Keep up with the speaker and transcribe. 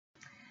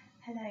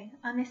Hello,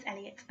 I'm Miss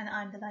Elliott and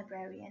I'm the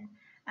librarian,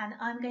 and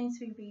I'm going to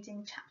be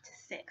reading Chapter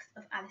 6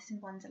 of Alice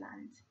in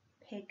Wonderland,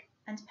 Pig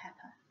and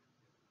Pepper.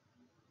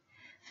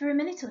 For a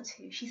minute or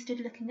two she stood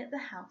looking at the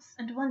house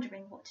and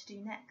wondering what to do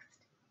next,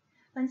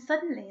 when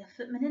suddenly a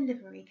footman in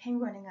livery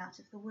came running out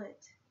of the wood.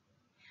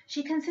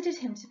 She considered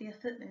him to be a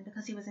footman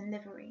because he was in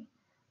livery,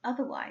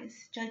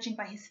 otherwise, judging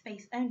by his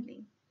face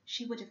only,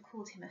 she would have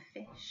called him a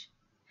fish,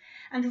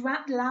 and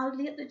rapped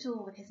loudly at the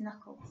door with his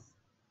knuckles.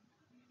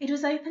 It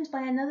was opened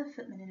by another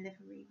footman in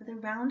livery with a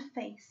round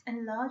face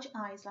and large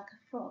eyes like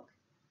a frog,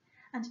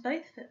 and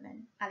both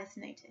footmen, Alice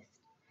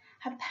noticed,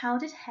 had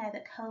powdered hair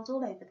that curled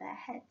all over their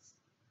heads.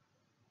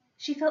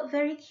 She felt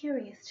very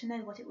curious to know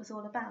what it was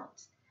all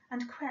about,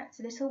 and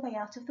crept a little way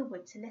out of the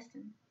wood to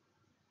listen.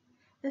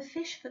 The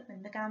fish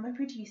footman began by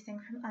producing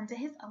from under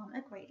his arm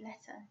a great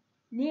letter,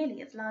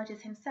 nearly as large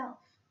as himself,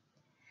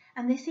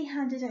 and this he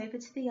handed over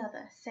to the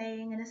other,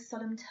 saying in a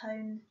solemn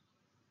tone,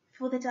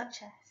 "For the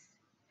Duchess.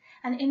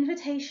 An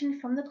invitation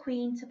from the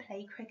Queen to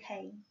play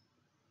croquet."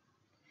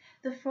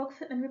 The frog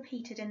footman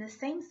repeated in the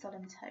same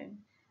solemn tone,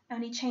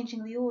 only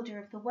changing the order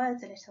of the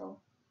words a little.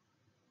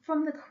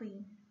 "From the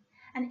Queen.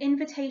 An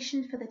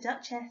invitation for the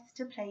Duchess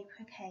to play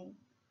croquet."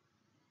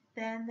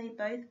 Then they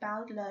both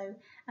bowed low,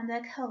 and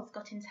their curls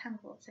got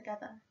entangled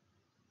together.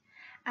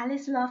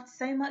 Alice laughed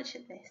so much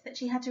at this that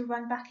she had to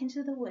run back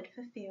into the wood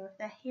for fear of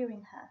their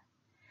hearing her,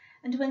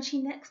 and when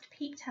she next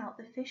peeped out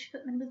the fish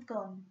footman was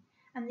gone,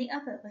 and the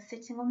other was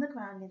sitting on the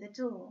ground near the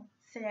door,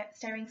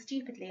 staring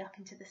stupidly up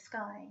into the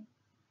sky.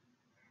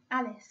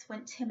 Alice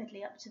went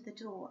timidly up to the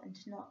door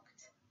and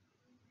knocked.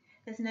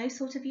 "There's no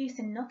sort of use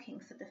in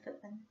knocking," said the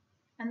footman,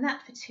 "and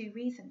that for 2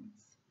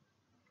 reasons.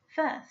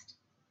 First,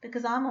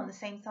 because I'm on the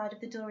same side of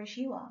the door as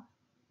you are.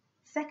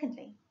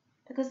 Secondly,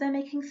 because they're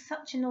making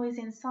such a noise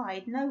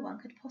inside no one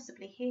could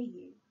possibly hear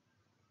you."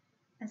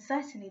 And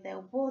certainly there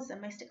was a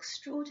most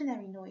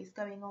extraordinary noise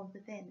going on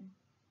within,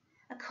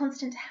 a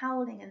constant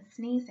howling and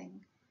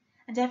sneezing,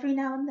 and every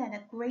now and then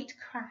a great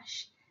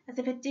crash, as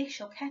if a dish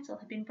or kettle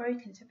had been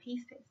broken to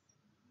pieces.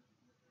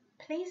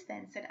 "Please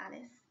then," said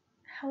Alice,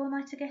 "how am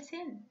I to get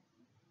in?"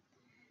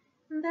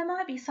 "There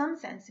might be some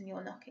sense in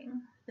your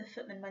knocking," the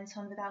footman went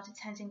on without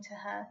attending to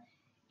her,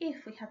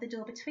 "if we had the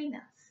door between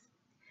us.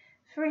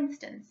 For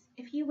instance,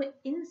 if you were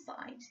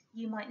inside,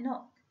 you might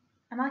knock,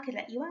 and I could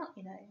let you out,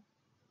 you know."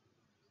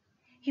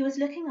 He was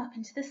looking up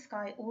into the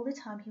sky all the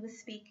time he was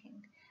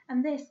speaking,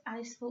 and this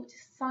Alice thought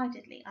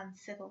decidedly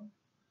uncivil.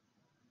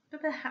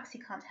 "But perhaps he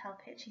can't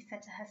help it," she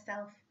said to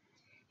herself.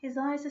 "His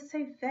eyes are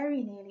so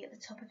very nearly at the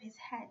top of his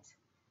head.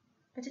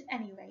 But at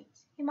any rate,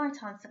 he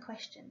might answer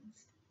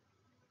questions."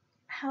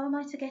 "How am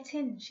I to get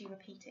in?" she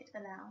repeated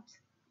aloud.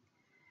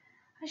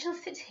 "I shall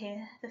sit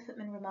here," the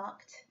footman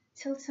remarked,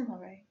 "till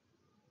tomorrow."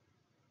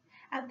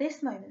 At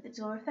this moment the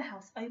door of the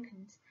house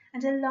opened,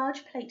 and a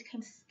large plate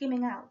came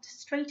skimming out,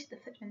 straight at the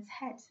footman's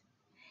head.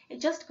 It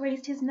just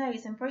grazed his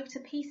nose and broke to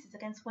pieces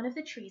against one of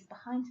the trees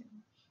behind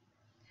him.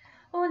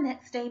 "Or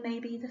next day,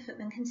 maybe," the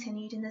footman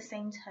continued in the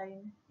same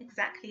tone,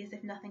 exactly as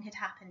if nothing had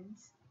happened.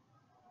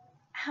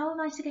 "How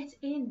am I to get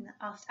in?"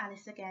 asked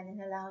Alice again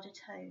in a louder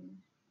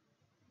tone.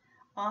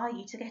 "Are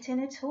you to get in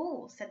at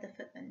all?" said the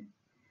footman.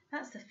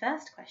 "That's the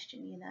first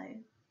question, you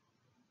know."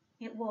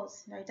 It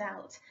was, no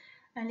doubt,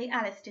 only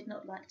Alice did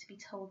not like to be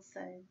told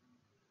so.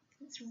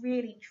 "It's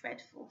really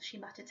dreadful," she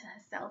muttered to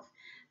herself,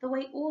 "the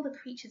way all the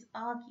creatures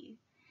argue.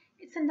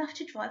 It's enough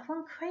to drive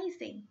one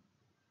crazy."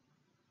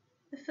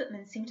 The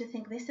footman seemed to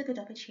think this a good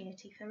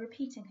opportunity for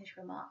repeating his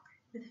remark,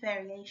 with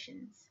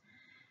variations.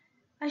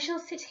 "I shall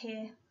sit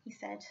here," he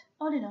said,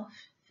 "on and off,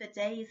 for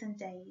days and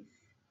days."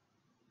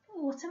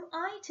 "But what am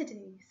I to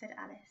do?" said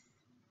Alice.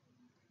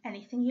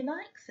 "Anything you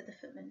like," said the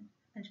footman,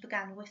 and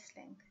began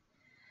whistling.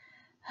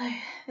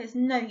 "Oh, there's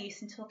no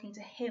use in talking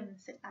to him,"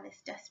 said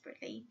Alice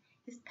desperately.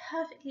 "He's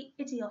perfectly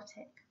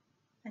idiotic."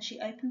 And she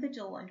opened the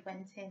door and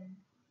went in.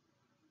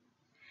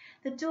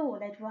 The door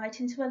led right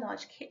into a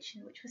large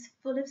kitchen which was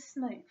full of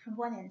smoke from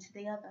one end to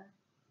the other.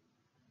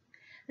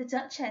 The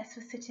Duchess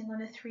was sitting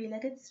on a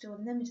 3-legged stool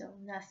in the middle,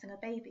 nursing a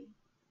baby.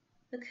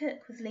 The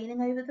cook was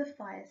leaning over the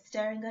fire,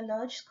 stirring a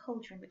large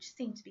cauldron which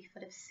seemed to be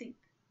full of soup.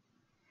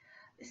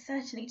 "There's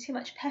certainly too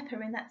much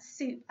pepper in that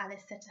soup,"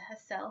 Alice said to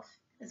herself,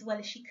 as well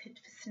as she could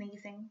for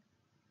sneezing.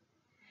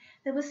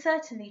 There was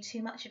certainly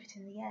too much of it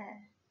in the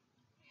air.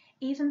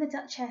 Even the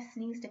Duchess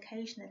sneezed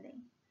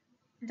occasionally,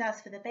 and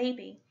as for the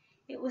baby,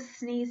 it was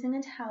sneezing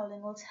and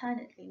howling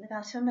alternately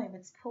without a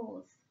moment's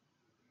pause.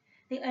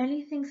 The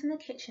only things in the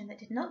kitchen that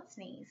did not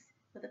sneeze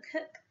were the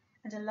cook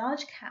and a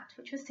large cat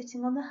which was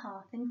sitting on the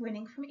hearth and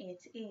grinning from ear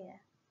to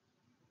ear.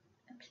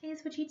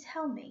 "Please would you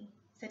tell me,"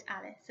 said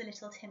Alice a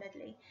little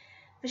timidly,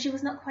 for she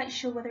was not quite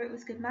sure whether it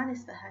was good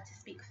manners for her to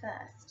speak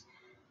first,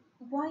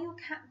 "why your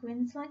cat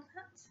grins like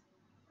that?"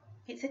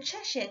 "It's a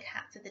Cheshire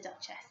cat," said the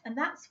Duchess, "and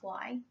that's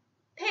why.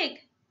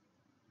 Pig!"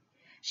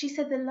 She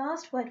said the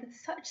last word with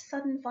such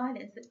sudden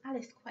violence that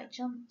Alice quite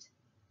jumped.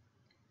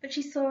 But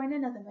she saw in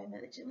another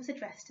moment that it was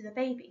addressed to the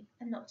baby,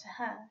 and not to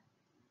her,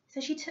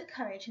 so she took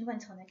courage and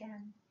went on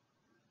again.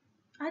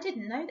 "I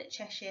didn't know that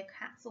Cheshire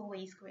cats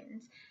always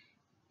grinned.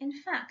 In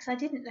fact, I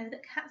didn't know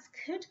that cats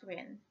could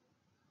grin."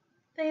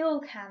 "They all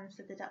can,"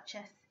 said the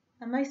Duchess,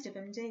 "and most of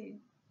them do."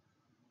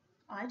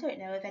 "I don't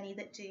know of any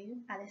that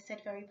do," Alice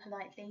said very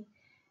politely,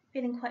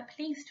 feeling quite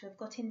pleased to have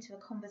got into a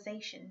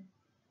conversation.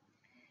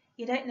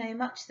 "You don't know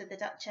much," said the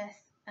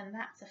Duchess, "and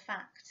that's a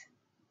fact."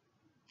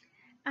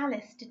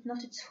 Alice did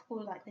not at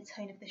all like the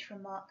tone of this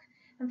remark,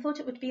 and thought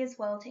it would be as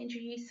well to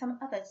introduce some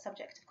other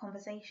subject of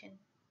conversation.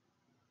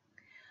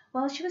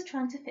 While she was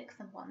trying to fix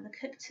someone, the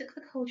cook took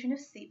the cauldron of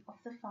soup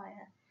off the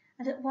fire,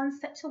 and at once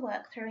set to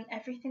work throwing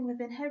everything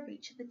within her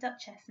reach at the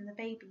Duchess and the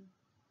baby.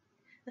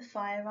 The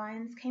fire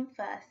irons came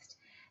first,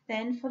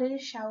 then followed a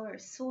shower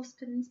of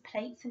saucepans,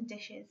 plates, and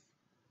dishes.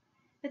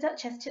 The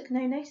Duchess took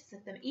no notice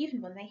of them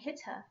even when they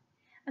hit her,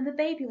 and the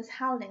baby was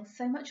howling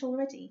so much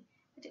already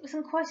that it was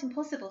quite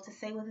impossible to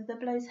say whether the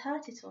blows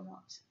hurt it or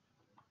not.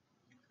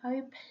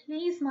 "Oh,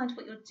 please mind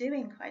what you're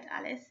doing," cried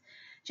Alice,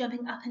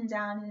 jumping up and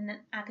down in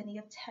an agony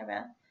of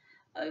terror.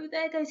 "Oh,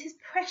 there goes his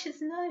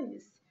precious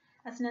nose!"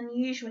 as an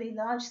unusually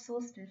large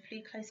saucepan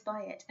flew close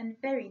by it and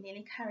very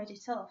nearly carried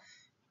it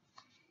off.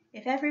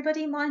 "If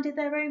everybody minded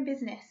their own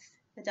business,"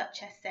 the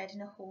Duchess said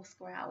in a hoarse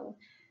growl,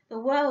 "the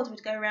world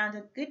would go round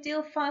a good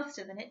deal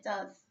faster than it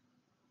does."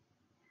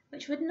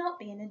 "Which would not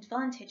be an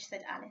advantage,"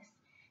 said Alice,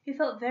 who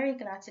felt very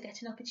glad to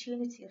get an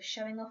opportunity of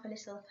showing off a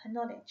little of her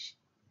knowledge.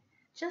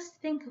 "Just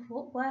think of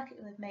what work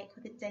it would make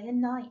with a day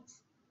and night.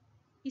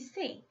 You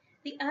see,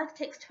 the earth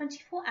takes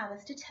 24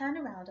 hours to turn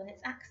around on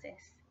its axis."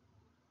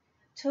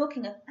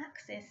 "Talking of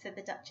axis," said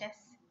the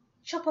Duchess,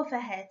 "chop off a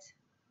head."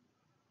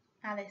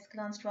 Alice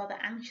glanced rather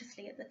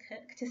anxiously at the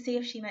cook to see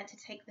if she meant to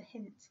take the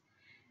hint,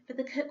 but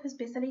the cook was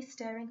busily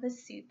stirring the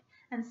soup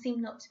and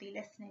seemed not to be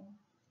listening,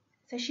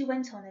 so she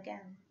went on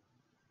again.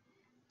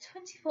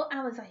 24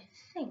 hours, I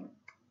think,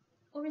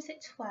 or is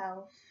it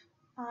 12?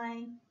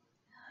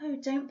 Oh,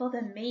 don't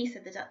bother me,"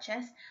 said the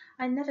Duchess.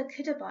 "I never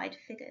could abide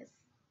figures."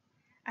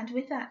 And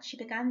with that she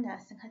began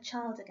nursing her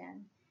child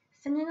again,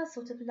 singing a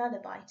sort of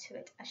lullaby to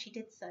it as she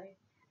did so,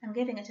 and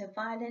giving it a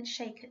violent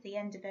shake at the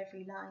end of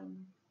every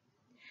line.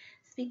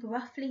 "Speak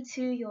roughly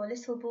to your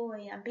little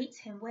boy, and beat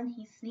him when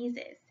he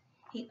sneezes.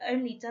 He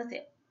only does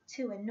it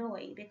to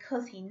annoy,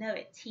 because he know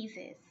it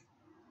teases."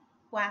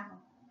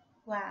 Wow,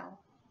 wow,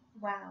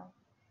 wow.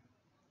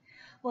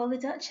 While the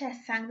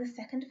Duchess sang the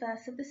second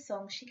verse of the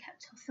song, she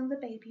kept tossing the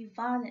baby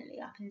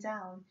violently up and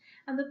down,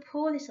 and the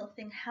poor little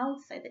thing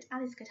howled so that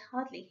Alice could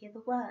hardly hear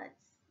the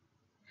words.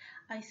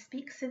 "I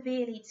speak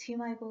severely to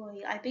my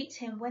boy, I beat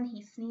him when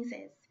he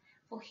sneezes,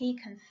 for he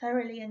can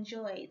thoroughly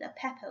enjoy the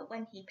pepper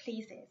when he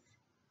pleases."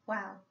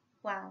 Wow,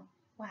 wow,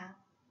 wow.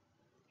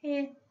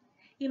 "Here,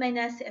 you may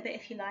nurse it a bit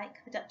if you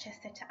like," the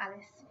Duchess said to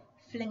Alice,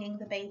 flinging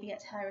the baby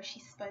at her as she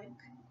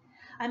spoke.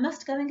 "I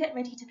must go and get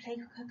ready to play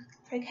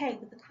croquet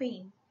with the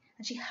Queen,"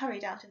 and she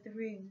hurried out of the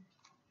room.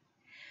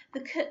 The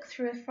cook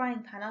threw a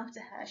frying pan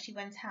after her as she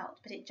went out,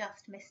 but it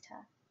just missed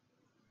her.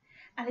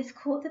 Alice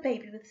caught the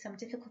baby with some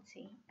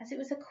difficulty, as it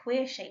was a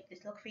queer-shaped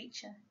little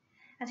creature,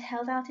 and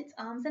held out its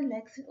arms and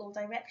legs in all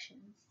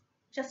directions,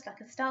 just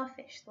like a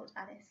starfish, thought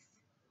Alice.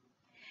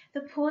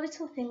 The poor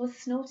little thing was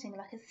snorting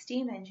like a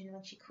steam engine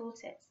when she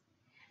caught it,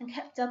 and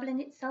kept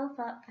doubling itself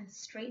up and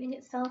straightening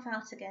itself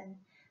out again,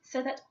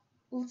 so that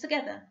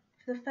altogether,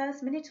 for the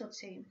first minute or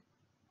two,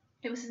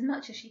 it was as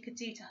much as she could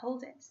do to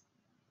hold it.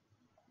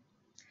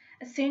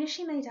 As soon as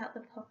she made out the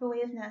proper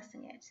way of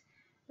nursing it,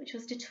 which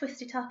was to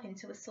twist it up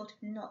into a sort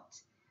of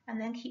knot, and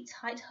then keep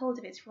tight hold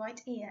of its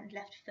right ear and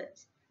left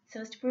foot,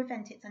 so as to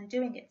prevent its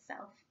undoing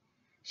itself,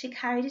 she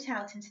carried it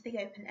out into the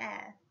open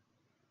air.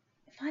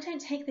 "If I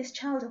don't take this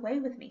child away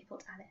with me,"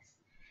 thought Alice,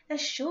 "they're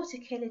sure to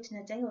kill it in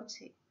a day or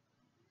two.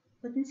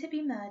 Wouldn't it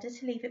be murder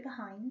to leave it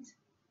behind?"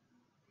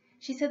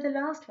 She said the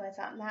last words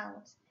out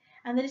loud,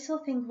 and the little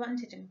thing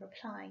grunted in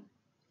reply.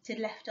 It had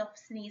left off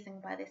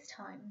sneezing by this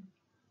time.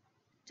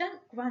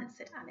 "Don't grunt,"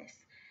 said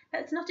Alice.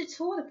 "That's not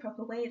at all a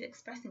proper way of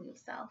expressing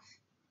yourself."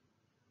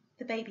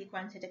 The baby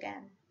grunted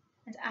again,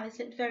 and Alice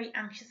looked very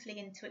anxiously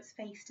into its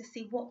face to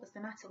see what was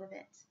the matter with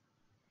it.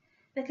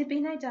 There could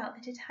be no doubt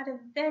that it had a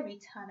very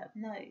turn-up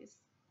nose,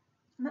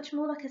 much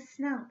more like a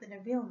snout than a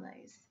real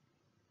nose.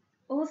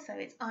 Also,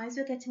 its eyes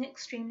were getting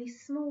extremely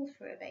small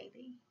for a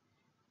baby.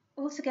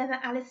 Altogether,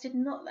 Alice did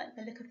not like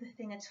the look of the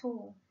thing at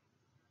all.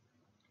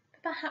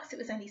 But perhaps it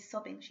was only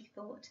sobbing, she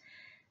thought,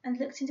 and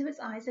looked into its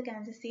eyes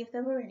again to see if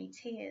there were any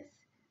tears.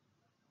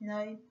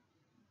 No,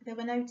 there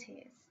were no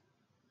tears.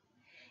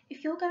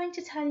 "If you're going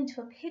to turn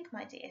into a pig,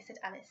 my dear," said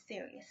Alice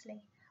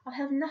seriously, "I'll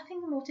have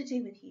nothing more to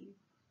do with you.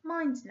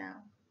 Mind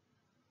now."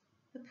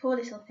 The poor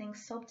little thing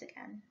sobbed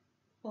again,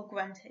 or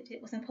grunted,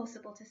 it was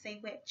impossible to say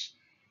which,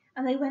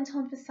 and they went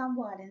on for some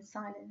while in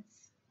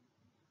silence.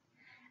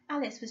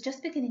 Alice was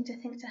just beginning to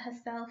think to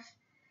herself,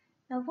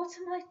 "Now what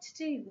am I to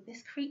do with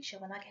this creature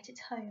when I get it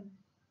home?"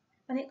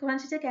 when it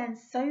grunted again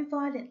so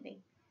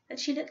violently that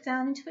she looked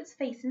down into its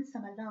face in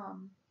some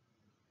alarm.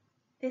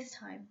 This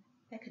time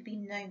there could be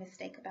no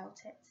mistake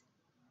about it.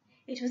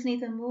 It was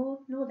neither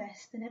more nor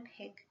less than a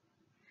pig,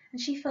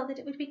 and she felt that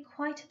it would be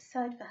quite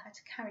absurd for her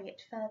to carry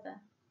it further.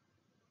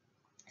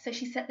 So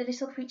she set the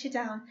little creature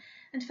down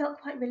and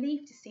felt quite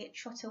relieved to see it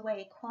trot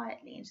away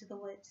quietly into the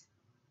wood.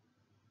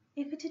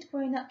 If it had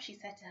grown up, she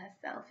said to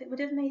herself, it would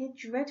have made a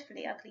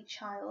dreadfully ugly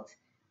child,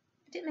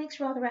 but it makes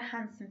rather a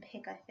handsome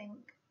pig, I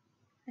think.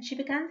 And she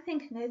began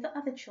thinking over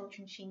other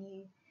children she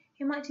knew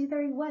who might do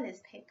very well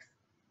as pigs,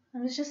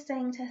 and was just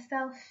saying to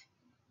herself,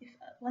 if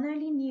one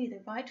only knew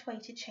the right way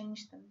to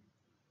change them,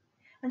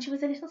 when she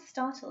was a little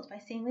startled by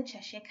seeing the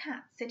Cheshire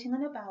Cat sitting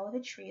on a bough of a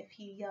tree a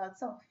few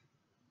yards off.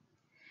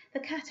 The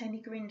cat only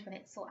grinned when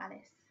it saw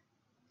Alice.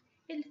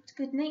 It looked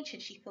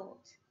good-natured, she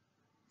thought.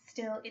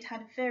 Still, it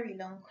had very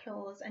long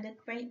claws and a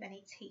great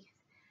many teeth,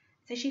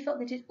 so she felt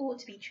that it ought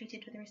to be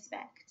treated with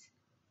respect.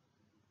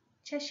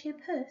 Cheshire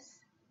Puss,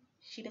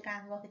 she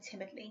began rather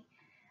timidly,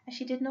 as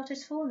she did not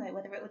at all know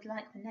whether it would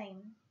like the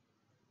name.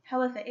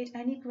 However, it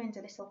only grinned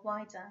a little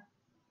wider.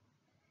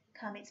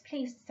 Come, it's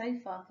pleased so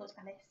far, thought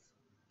Alice,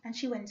 and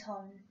she went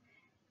on.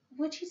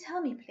 Would you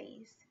tell me,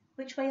 please,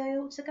 which way I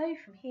ought to go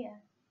from here?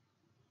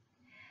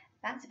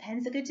 That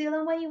depends a good deal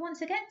on where you want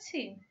to get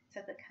to,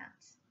 said the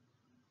cat.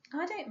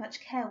 I don't much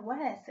care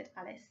where, said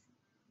Alice.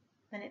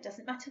 Then it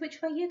doesn't matter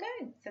which way you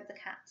go, said the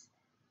cat.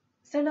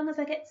 So long as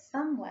I get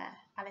somewhere,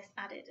 Alice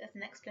added as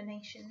an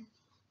explanation.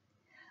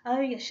 Oh,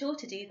 you're sure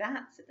to do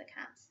that, said the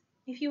cat,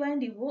 if you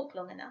only walk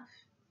long enough.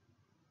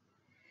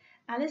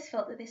 Alice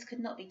felt that this could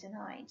not be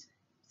denied,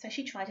 so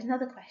she tried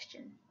another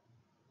question.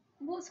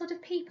 What sort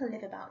of people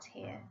live about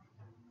here?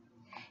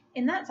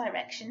 In that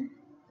direction,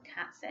 the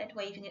cat said,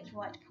 waving its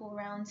right paw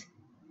round,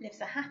 lives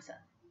a hatter.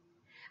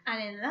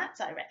 And in that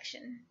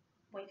direction,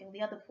 waving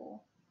the other paw,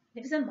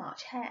 lives a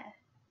March hare.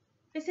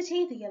 Visit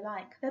either you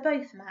like, they're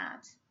both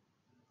mad.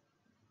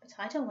 But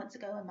I don't want to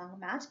go among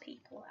mad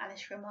people,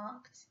 Alice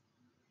remarked.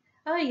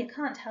 Oh, you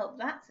can't help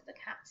that, said the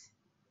cat.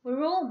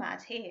 We're all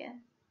mad here.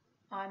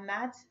 I'm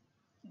mad,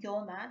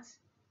 you're mad.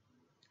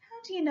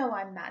 How do you know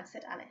I'm mad,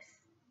 said Alice.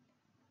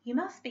 You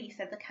must be,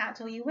 said the cat,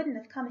 or you wouldn't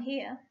have come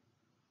here.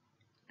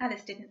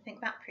 Alice didn't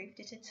think that proved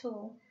it at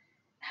all.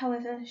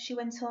 However, she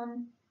went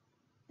on,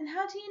 and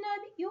how do you know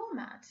that you're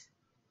mad?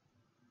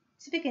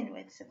 To begin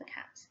with, said the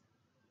cat,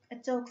 a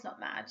dog's not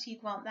mad, you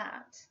grant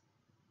that.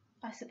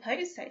 I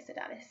suppose so, said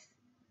Alice.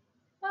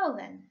 Well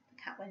then,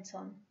 the cat went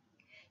on,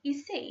 you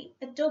see,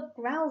 a dog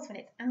growls when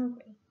it's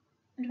angry,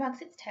 and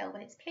wags its tail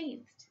when it's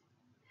pleased.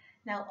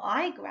 Now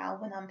I growl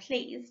when I'm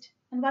pleased,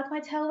 and wag my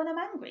tail when I'm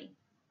angry.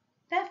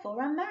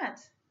 Therefore I'm mad.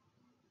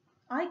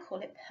 I call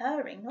it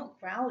purring, not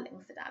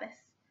growling, said Alice.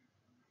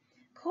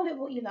 Call it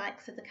what you like,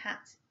 said the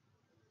cat.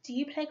 Do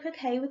you play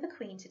croquet with the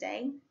Queen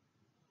today?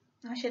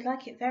 I should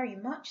like it very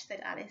much,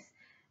 said Alice,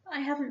 but I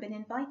haven't been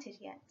invited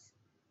yet.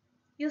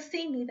 You'll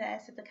see me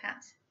there, said the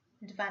cat,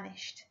 and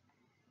vanished.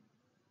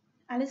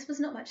 Alice was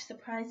not much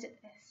surprised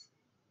at this.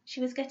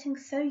 She was getting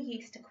so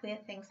used to queer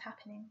things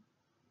happening.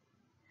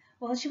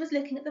 While she was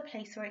looking at the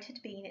place where it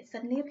had been, it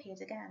suddenly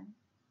appeared again.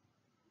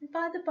 And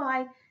by the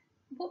by,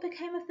 what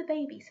became of the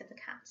baby, said the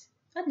cat.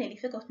 I'd nearly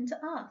forgotten to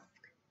ask.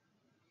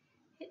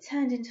 It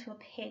turned into a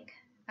pig,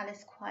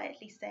 Alice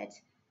quietly said,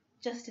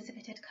 just as if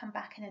it had come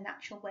back in a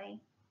natural way.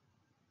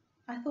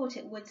 I thought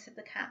it would, said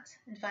the cat,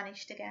 and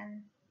vanished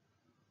again.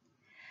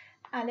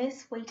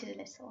 Alice waited a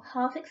little,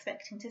 half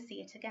expecting to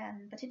see it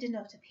again, but it did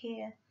not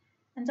appear,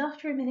 and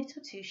after a minute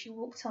or two she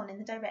walked on in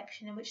the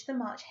direction in which the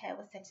March hare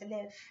was said to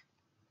live.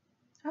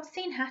 I've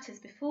seen hatters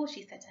before,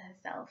 she said to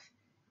herself.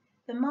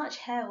 The March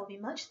hare will be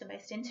much the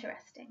most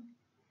interesting,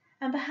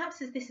 and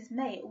perhaps as this is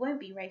May it won't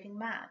be raving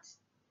mad,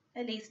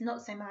 at least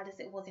not so mad as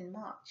it was in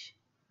March.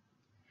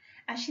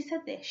 As she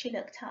said this she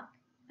looked up,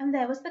 and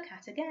there was the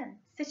cat again,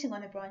 sitting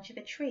on a branch of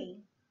a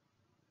tree.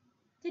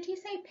 Did you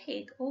say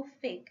pig or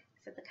fig?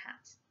 Said the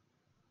cat.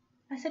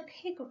 I said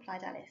pig,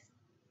 replied Alice,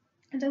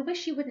 and I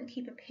wish you wouldn't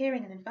keep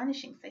appearing and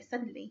vanishing so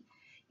suddenly.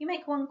 You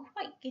make one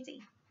quite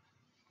giddy.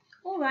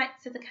 All right,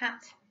 said the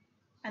cat,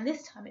 and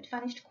this time it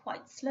vanished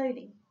quite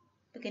slowly,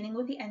 beginning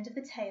with the end of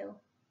the tail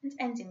and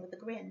ending with a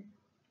grin,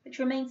 which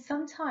remained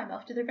some time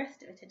after the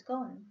rest of it had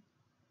gone.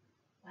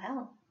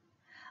 Well,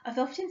 I've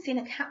often seen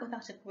a cat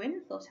without a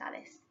grin, thought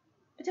Alice,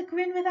 but a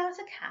grin without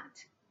a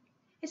cat.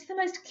 It's the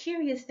most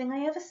curious thing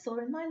I ever saw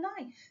in my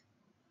life.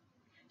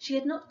 She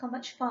had not gone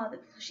much farther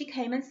before she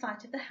came in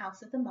sight of the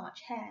house of the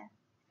March hare.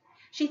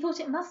 She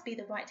thought it must be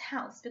the right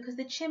house because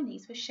the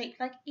chimneys were shaped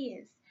like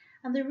ears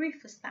and the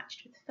roof was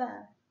thatched with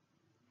fur.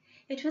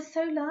 It was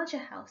so large a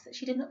house that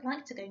she did not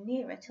like to go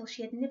nearer till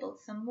she had nibbled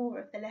some more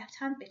of the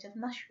left-hand bit of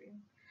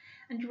mushroom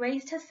and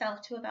raised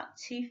herself to about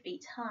 2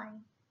 feet high.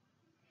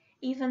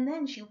 Even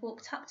then she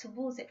walked up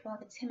towards it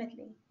rather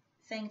timidly,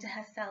 saying to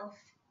herself,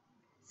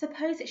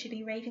 suppose it should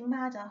be raving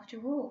mad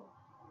after all.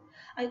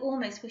 I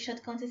almost wish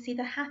I'd gone to see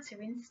the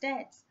hatter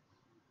instead.